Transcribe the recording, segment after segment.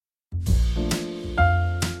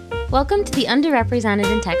Welcome to the Underrepresented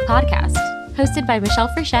in Tech podcast, hosted by Michelle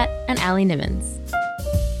Frechette and Allie Nimmons.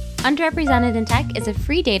 Underrepresented in Tech is a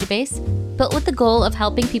free database built with the goal of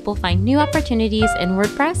helping people find new opportunities in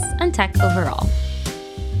WordPress and tech overall.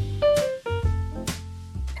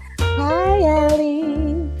 Hi,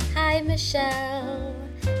 Allie. Hi, Michelle.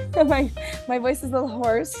 My voice is a little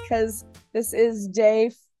hoarse because this is day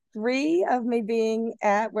 3 of me being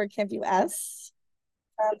at WordCamp US,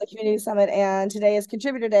 the community summit, and today is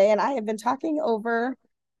contributor day, and I have been talking over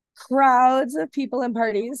crowds of people and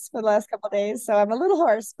parties for the last couple of days, so I'm a little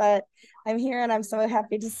hoarse, but I'm here and I'm so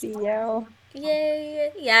happy to see you.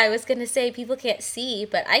 Yay. Yeah, I was going to say people can't see,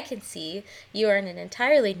 but I can see. You are in an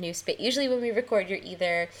entirely new space. Usually when we record, you're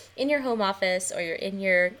either in your home office or you're in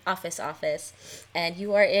your office, and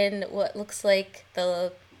you are in what looks like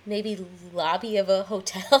the maybe lobby of a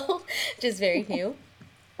hotel, which is very new.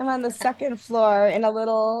 I'm on the second floor in a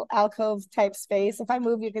little alcove type space. If I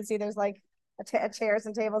move, you can see there's like chairs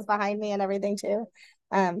and tables behind me and everything too.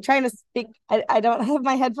 Trying to speak. I don't have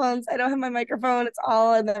my headphones. I don't have my microphone. It's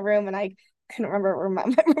all in the room, and I couldn't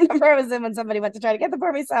remember I was in when somebody went to try to get them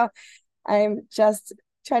for me. So I'm just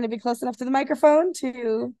trying to be close enough to the microphone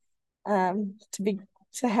to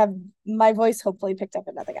have my voice hopefully picked up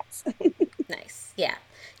and nothing else. Nice. Yeah.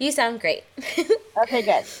 You sound great. Okay,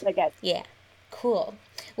 good. Yeah. Cool.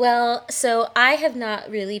 Well, so I have not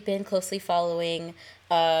really been closely following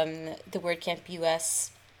the WordCamp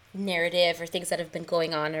US narrative or things that have been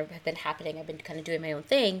going on or have been happening. I've been kind of doing my own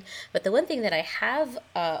thing. But the one thing that I have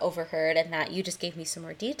overheard and that you just gave me some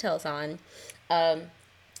more details on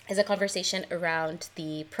is a conversation around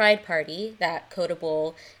the Pride Party that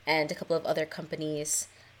Codable and a couple of other companies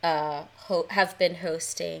have been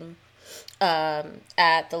hosting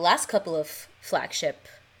at the last couple of flagship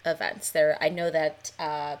events. I know that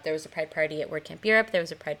there was a Pride Party at WordCamp Europe. There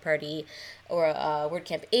was a Pride Party or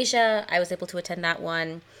WordCamp Asia. I was able to attend that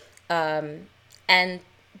one. And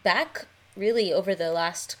back really over the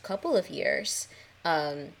last couple of years,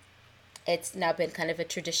 it's now been kind of a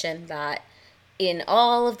tradition that in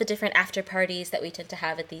all of the different after parties that we tend to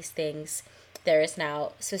have at these things, there is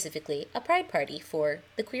now specifically a Pride Party for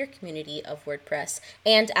the queer community of WordPress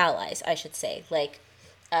and allies, I should say. Like,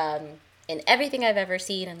 in everything I've ever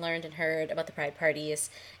seen and learned and heard about the Pride Parties,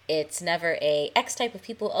 it's never a X type of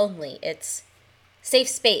people only. It's safe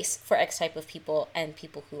space for X type of people and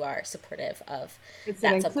people who are supportive of It's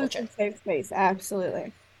an that subculture. inclusive, safe space.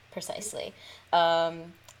 Absolutely. Precisely.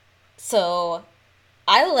 So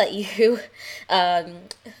I will let you um,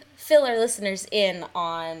 fill our listeners in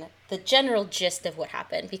on the general gist of what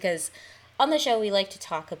happened, because on the show we like to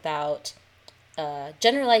talk about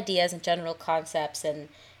general ideas and general concepts and,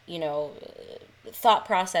 thought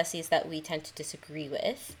processes that we tend to disagree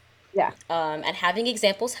with. Yeah. And having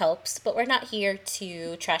examples helps, but we're not here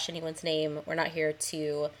to trash anyone's name. We're not here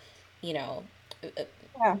to, you know,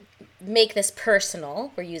 Yeah. make this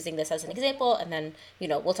personal. We're using this as an example, and then,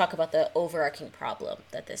 we'll talk about the overarching problem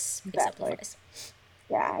that this Exactly. exemplifies.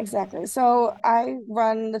 Yeah, exactly. So I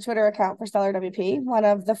run the Twitter account for Stellar WP, one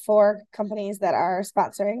of the 4 companies that are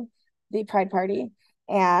sponsoring the Pride Party.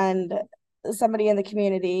 And somebody in the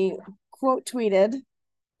community quote tweeted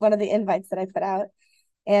one of the invites that I put out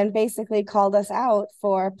and basically called us out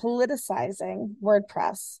for politicizing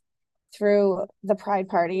WordPress through the Pride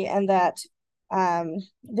Party, and that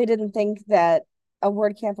they didn't think that a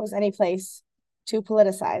WordCamp was any place to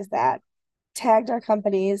politicize that. Tagged our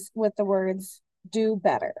companies with the words "do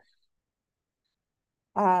better."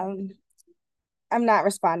 Um, I'm not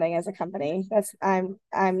responding as a company. I'm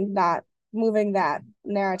not moving that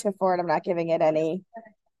narrative forward. I'm not giving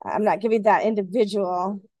that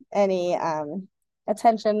individual any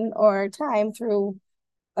attention or time through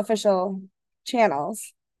official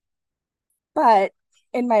channels. But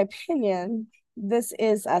in my opinion, this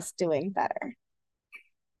is us doing better.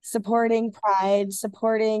 Supporting Pride,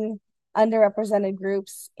 supporting underrepresented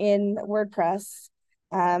groups in WordPress,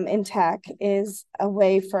 in tech, is a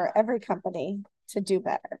way for every company to do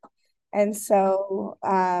better. And so,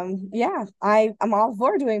 yeah, I'm all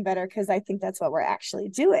for doing better because I think that's what we're actually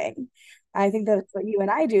doing. I think that's what you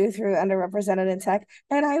and I do through underrepresented in tech.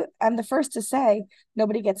 And I'm the first to say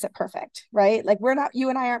nobody gets it perfect, right? Like you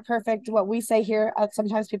and I aren't perfect. What we say here,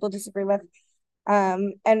 sometimes people disagree with.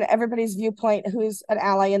 And everybody's viewpoint who's an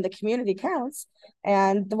ally in the community counts.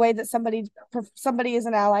 And the way that somebody is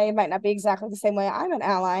an ally might not be exactly the same way I'm an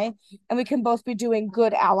ally. And we can both be doing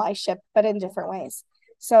good allyship, but in different ways.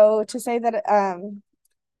 So to say that,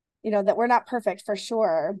 that we're not perfect for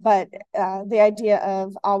sure, but the idea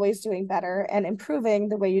of always doing better and improving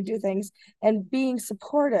the way you do things and being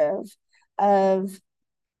supportive of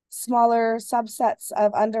smaller subsets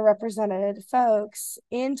of underrepresented folks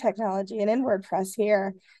in technology and in WordPress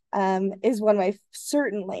here, is one way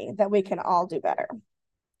certainly that we can all do better.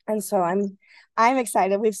 And so I'm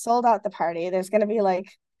excited. We've sold out the party. There's going to be like,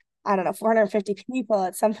 I don't know, 450 people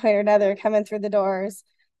at some point or another coming through the doors,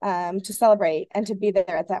 to celebrate and to be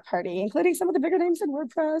there at that party, including some of the bigger names in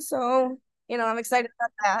WordPress. So, I'm excited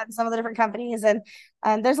about that, and some of the different companies. And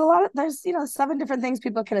there's 7 different things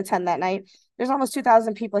people can attend that night. There's almost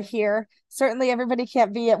 2,000 people here. Certainly everybody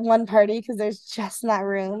can't be at one party because there's just not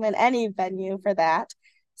room in any venue for that.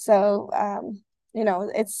 So,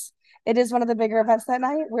 it is one of the bigger events that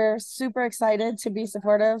night. We're super excited to be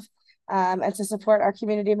supportive, and to support our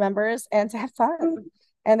community members and to have fun.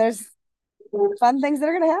 And there's fun things that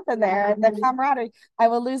are going to happen there. And the camaraderie, I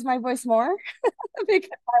will lose my voice more because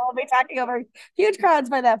I will be talking over huge crowds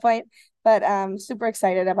by that point. But super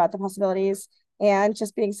excited about the possibilities and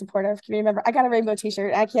just being supportive community member. I got a rainbow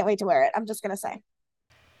t-shirt. I can't wait to wear it. I'm just going to say.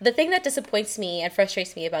 The thing that disappoints me and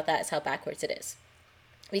frustrates me about that is how backwards it is.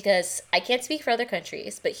 Because I can't speak for other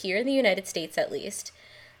countries, but here in the United States at least,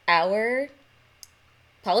 our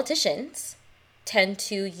politicians tend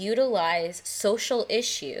to utilize social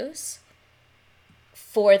issues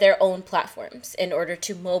for their own platforms in order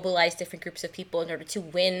to mobilize different groups of people, in order to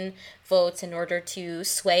win votes, in order to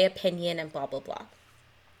sway opinion, and blah, blah, blah.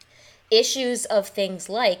 Issues of things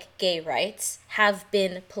like gay rights have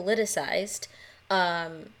been politicized,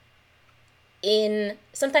 in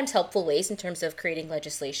sometimes helpful ways in terms of creating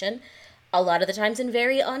legislation, a lot of the times in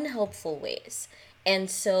very unhelpful ways.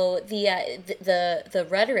 And so the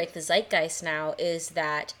rhetoric, the zeitgeist now is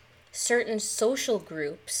that certain social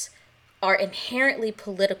groups are inherently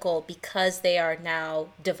political because they are now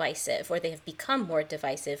divisive, or they have become more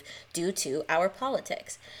divisive due to our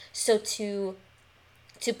politics. So to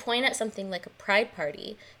point at something like a pride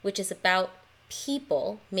party, which is about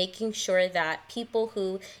people, making sure that people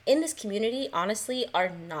who in this community honestly are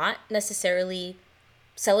not necessarily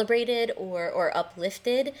celebrated or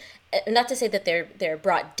uplifted, not to say that they're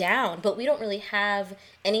brought down, but we don't really have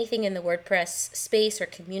anything in the WordPress space or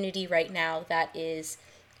community right now that is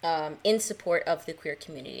in support of the queer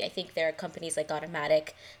community. I think there are companies like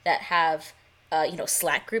Automatic that have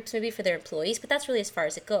Slack groups maybe for their employees, but that's really as far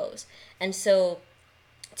as it goes. And so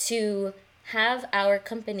to have our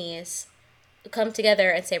companies come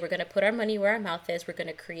together and say, we're going to put our money where our mouth is, we're going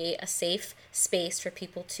to create a safe space for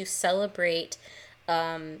people to celebrate,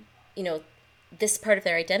 you know, this part of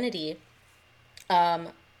their identity,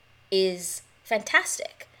 is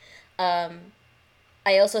fantastic.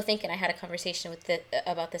 I also think, and I had a conversation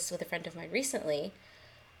about this with a friend of mine recently,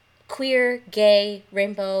 queer, gay,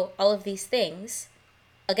 rainbow, all of these things,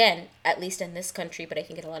 again, at least in this country, but I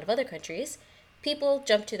think in a lot of other countries, people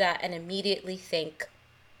jump to that and immediately think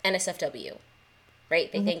NSFW,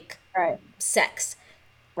 right? They Mhm. think Right. sex,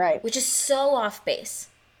 Right. which is so off base.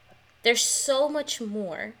 There's so much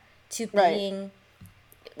more to Right. being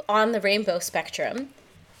on the rainbow spectrum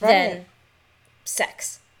Right. than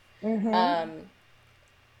sex. Mm-hmm.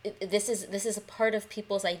 This is a part of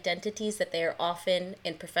people's identities that they are often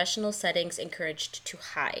in professional settings encouraged to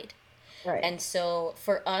hide. Right. And so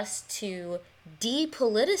for us to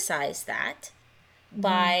depoliticize that Mm-hmm.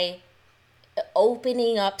 by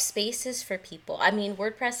opening up spaces for people. I mean,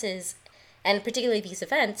 WordPress is, and particularly these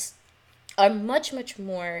events, are much, much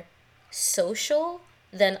more social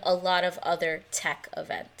than a lot of other tech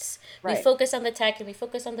events. We Right. focus on the tech and we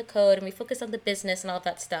focus on the code and we focus on the business and all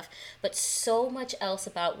that stuff, but so much else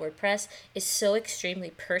about WordPress is so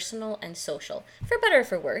extremely personal and social. For better or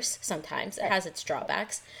for worse, sometimes it Right. has its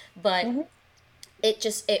drawbacks, but Mm-hmm.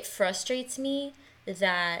 it frustrates me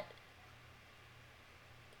that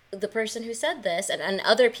the person who said this, and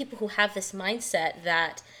other people who have this mindset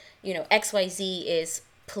that XYZ is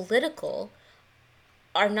political,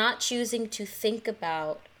 are not choosing to think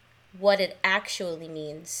about what it actually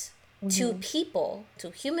means to Mm-hmm. people,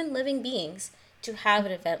 to human living beings, to have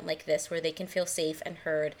an event like this where they can feel safe and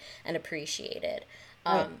heard and appreciated.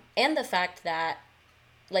 Right. And the fact that,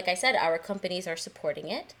 like I said, our companies are supporting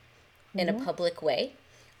it in a Mm-hmm. public way.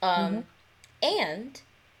 Mm-hmm. And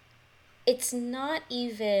it's not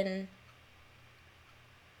even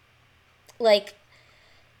like,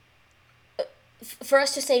 for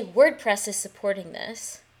us to say WordPress is supporting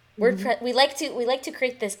this. Mm-hmm. We like to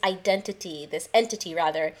create this identity, this entity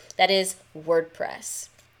rather, that is WordPress.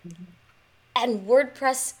 Mm-hmm. And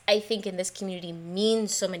WordPress, I think, in this community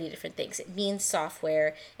means so many different things. It means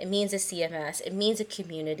software, it means a CMS, it means a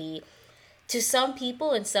community. To some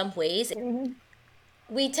people, in some ways, Mm-hmm.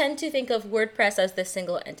 we tend to think of WordPress as this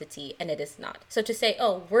single entity, and it is not. So to say,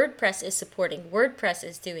 oh, WordPress is supporting, WordPress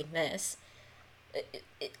is doing this,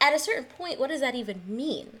 at a certain point, what does that even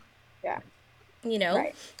mean? Yeah. You know,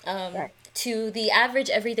 Right. Right. to the average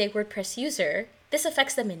everyday WordPress user, this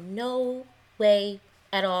affects them in no way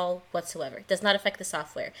at all whatsoever. Does not affect the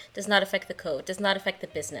software, does not affect the code, does not affect the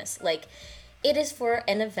business. Like, it is for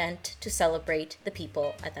an event to celebrate the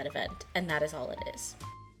people at that event, and that is all it is.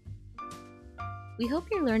 We hope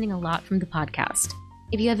you're learning a lot from the podcast.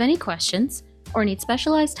 If you have any questions or need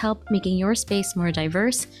specialized help making your space more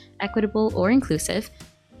diverse, equitable, or inclusive,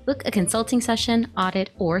 book a consulting session,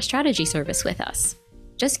 audit, or strategy service with us.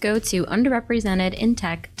 Just go to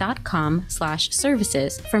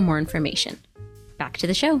underrepresentedintech.com/services for more information. Back to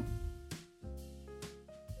the show.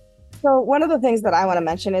 So one of the things that I want to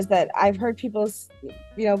mention is that I've heard people,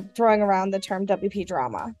 throwing around the term WP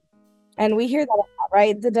drama. And we hear that a lot,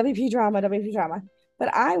 right? The WP drama, WP drama. But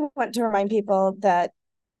I want to remind people that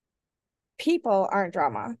people aren't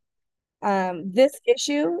drama. This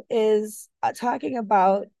issue is talking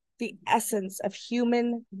about the essence of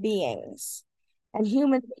human beings, and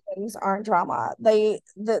human beings aren't drama.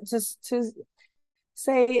 Just to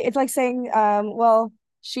say, it's like saying, well,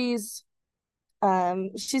 she's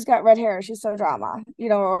got red hair, she's so drama,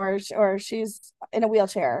 or she's in a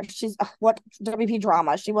wheelchair, she's what WP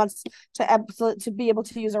drama, she wants to be able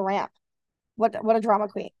to use a ramp, what a drama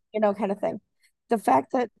queen, kind of thing. The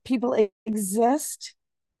fact that people exist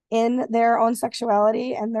in their own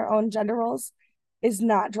sexuality and their own gender roles is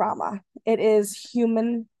not drama. It is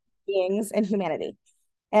human beings and humanity.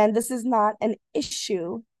 And this is not an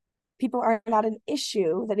issue. People are not an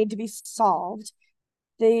issue that need to be solved.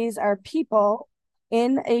 These are people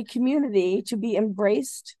in a community to be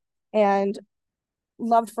embraced and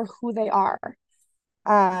loved for who they are.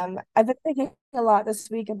 I've been thinking a lot this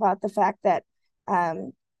week about the fact that,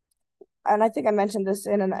 and I think I mentioned this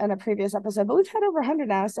in a previous episode, but we've had over 100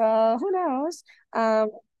 now, so who knows?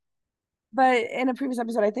 But in a previous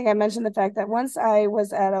episode, I think I mentioned the fact that once I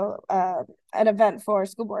was at an event for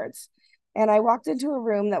school boards, and I walked into a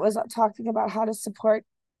room that was talking about how to support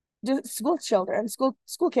school children, school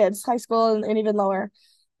kids, high school and even lower,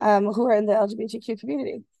 who are in the LGBTQ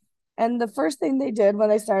community. And the first thing they did when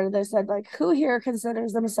they started, they said, like, who here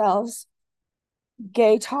considers themselves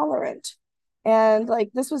gay tolerant? And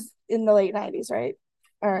like, this was in the late 90s, right?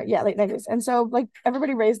 Or yeah, late 90s. And so like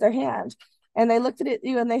everybody raised their hand and they looked at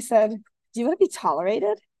you and they said, do you want to be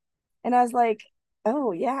tolerated? And I was like,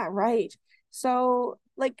 oh yeah, right. So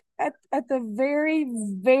like at the very,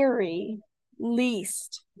 very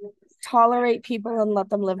least, tolerate people and let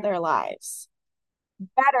them live their lives.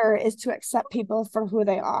 Better is to accept people for who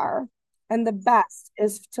they are. And the best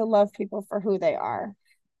is to love people for who they are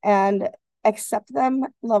and accept them,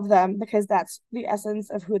 love them, because that's the essence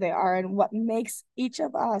of who they are and what makes each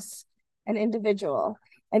of us an individual.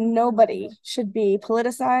 And nobody should be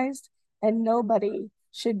politicized, and nobody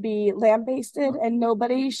should be lambasted, and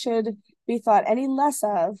nobody should be thought any less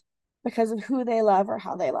of because of who they love or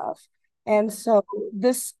how they love. And so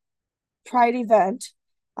this Pride event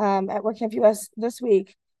at WordCamp US this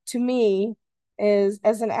week, to me, is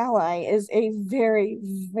as an ally, is a very,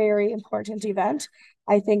 very important event.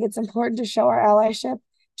 I think it's important to show our allyship,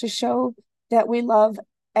 to show that we love,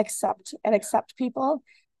 accept people.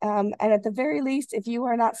 And at the very least, if you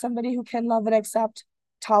are not somebody who can love and accept,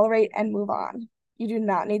 tolerate and move on. You do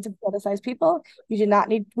not need to politicize people. We do not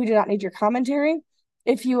need your commentary.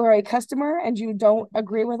 If you are a customer and you don't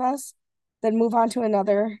agree with us, then move on to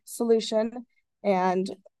another solution and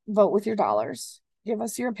vote with your dollars. Give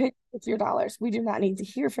us your opinion with your dollars. We do not need to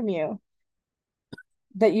hear from you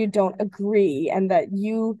that you don't agree and that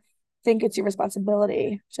you think it's your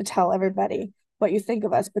responsibility to tell everybody what you think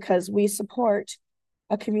of us, because we support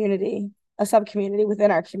a community, a sub-community within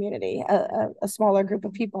our community, a smaller group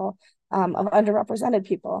of people, of underrepresented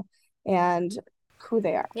people, and who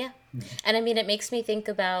they are. Yeah. And I mean, it makes me think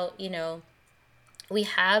about, we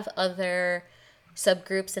have other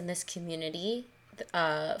subgroups in this community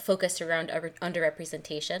focused around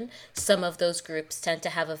underrepresentation. Some of those groups tend to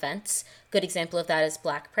have events. Good example of that is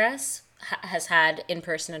Black Press has had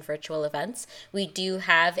in-person and virtual events. We do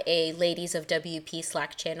have a Ladies of WP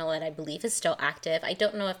Slack channel, and I believe is still active. I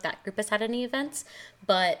don't know if that group has had any events,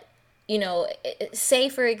 but say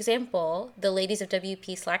for example, the Ladies of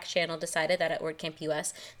WP Slack channel decided that at WordCamp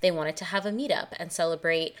US they wanted to have a meetup and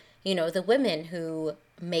celebrate, the women who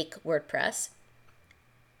make WordPress.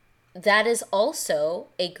 That is also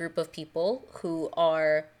a group of people who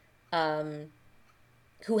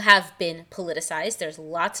have been politicized. There's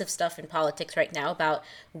lots of stuff in politics right now about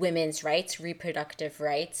women's rights, reproductive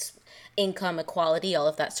rights, income equality, all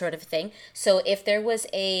of that sort of thing. So if there was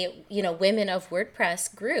a, Women of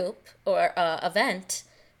WordPress group or event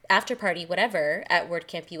after party, whatever, at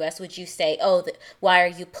WordCamp US, would you say, oh, why are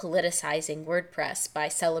you politicizing WordPress by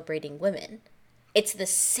celebrating women? It's the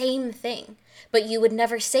same thing, but you would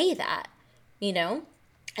never say that, you know?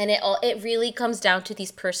 And it really comes down to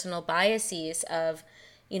these personal biases of,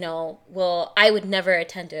 well, I would never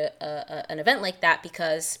attend an event like that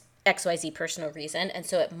because XYZ personal reason, and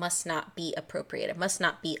so it must not be appropriate. It must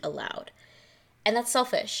not be allowed. And that's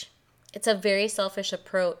selfish. It's a very selfish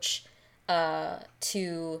approach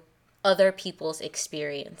to other people's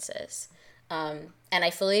experiences. And I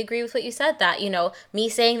fully agree with what you said, that, me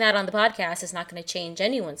saying that on the podcast is not going to change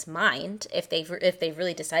anyone's mind if they've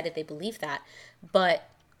really decided they believe that. But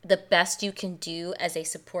the best you can do as a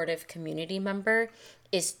supportive community member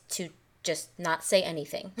is to just not say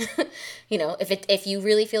anything. If you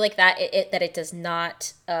really feel like that it does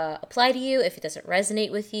not apply to you, if it doesn't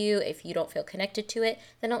resonate with you, if you don't feel connected to it,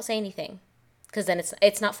 then don't say anything, because then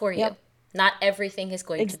it's not for you. Yep. Not everything is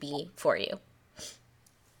going to be for you.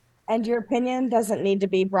 And your opinion doesn't need to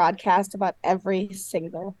be broadcast about every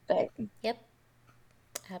single thing. Yep.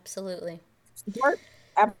 Absolutely. Support,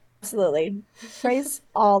 absolutely. Praise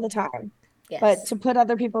all the time. Yes. But to put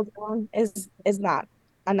other people down is not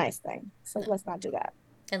a nice thing. So let's not do that.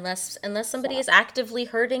 Unless somebody is actively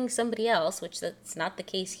hurting somebody else, which that's not the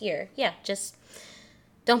case here. Yeah, just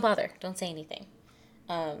don't bother. Don't say anything.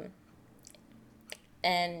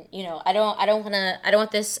 And I don't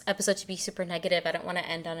want this episode to be super negative. I don't want to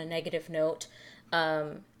end on a negative note.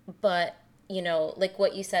 But like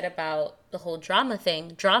what you said about the whole drama thing,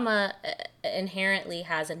 drama inherently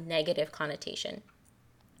has a negative connotation.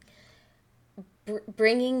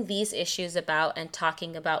 Bringing these issues about and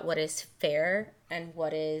talking about what is fair and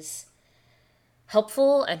what is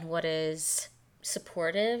helpful and what is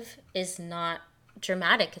supportive is not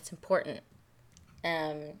dramatic. It's important.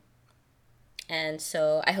 And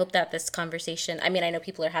so I hope that this conversation, I know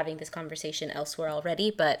people are having this conversation elsewhere already,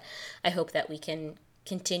 but I hope that we can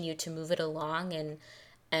continue to move it along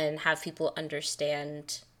and have people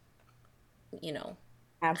understand,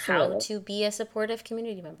 Absolutely. how to be a supportive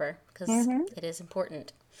community member, because it is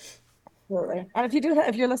important. Absolutely. And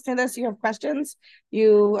if you're listening to this, you have questions,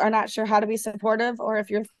 you are not sure how to be supportive, or if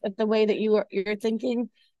the way that you're thinking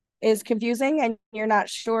is confusing and you're not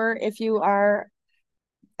sure if you are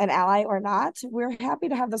an ally or not, we're happy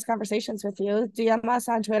to have those conversations with you. DM us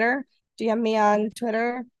on Twitter, DM me on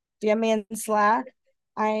Twitter, DM me in Slack.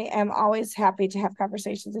 I am always happy to have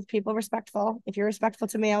conversations with people, respectful. If you're respectful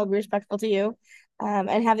to me, I'll be respectful to you, and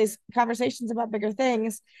have these conversations about bigger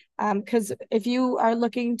things. Because if you are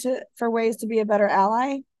looking for ways to be a better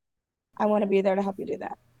ally, I want to be there to help you do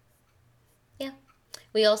that. Yeah.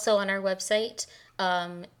 We also, on our website,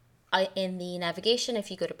 in the navigation,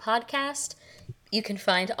 if you go to podcast, you can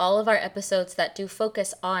find all of our episodes that do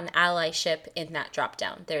focus on allyship in that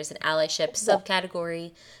dropdown. There's an allyship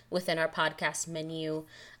subcategory within our podcast menu,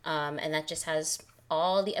 and that just has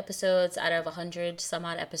all the episodes out of 100 some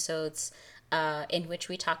odd episodes in which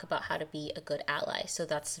we talk about how to be a good ally. So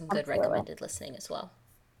that's some good recommended listening as well.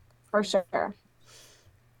 For sure.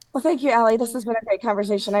 Well, thank you, Allie. This has been a great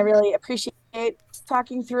conversation. I really appreciate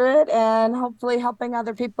talking through it and hopefully helping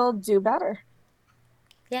other people do better.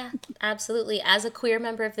 Yeah, absolutely. As a queer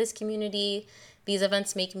member of this community, these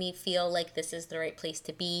events make me feel like this is the right place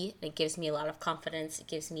to be. It gives me a lot of confidence. It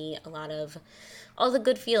gives me a lot of all the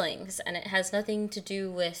good feelings. And it has nothing to do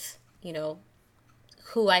with,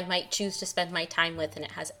 who I might choose to spend my time with. And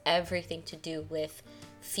it has everything to do with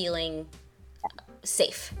feeling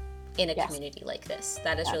safe in a community like this.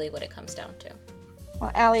 That is really what it comes down to.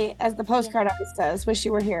 Well, Allie, as the postcard always says, wish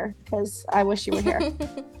you were here, because I wish you were here.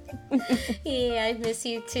 Yeah, I miss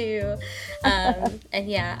you too. And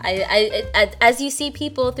yeah, I as you see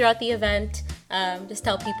people throughout the event, just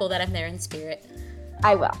tell people that I'm there in spirit.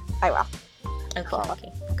 I will.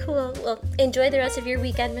 Okay. Cool. Well, enjoy the rest of your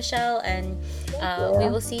weekend, Michelle, and we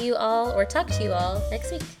will see you all or talk to you all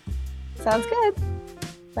next week. Sounds good.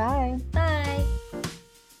 Bye. Bye.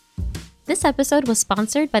 This episode was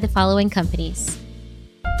sponsored by the following companies.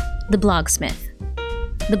 The Blogsmith.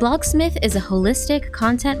 The Blogsmith is a holistic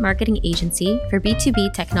content marketing agency for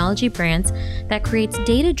B2B technology brands that creates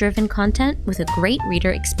data-driven content with a great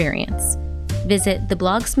reader experience. Visit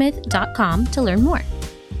theblogsmith.com to learn more.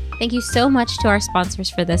 Thank you so much to our sponsors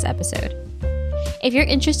for this episode. If you're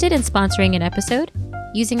interested in sponsoring an episode,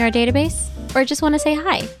 using our database, or just want to say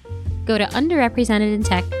hi, go to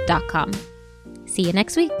underrepresentedintech.com. See you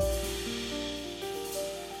next week.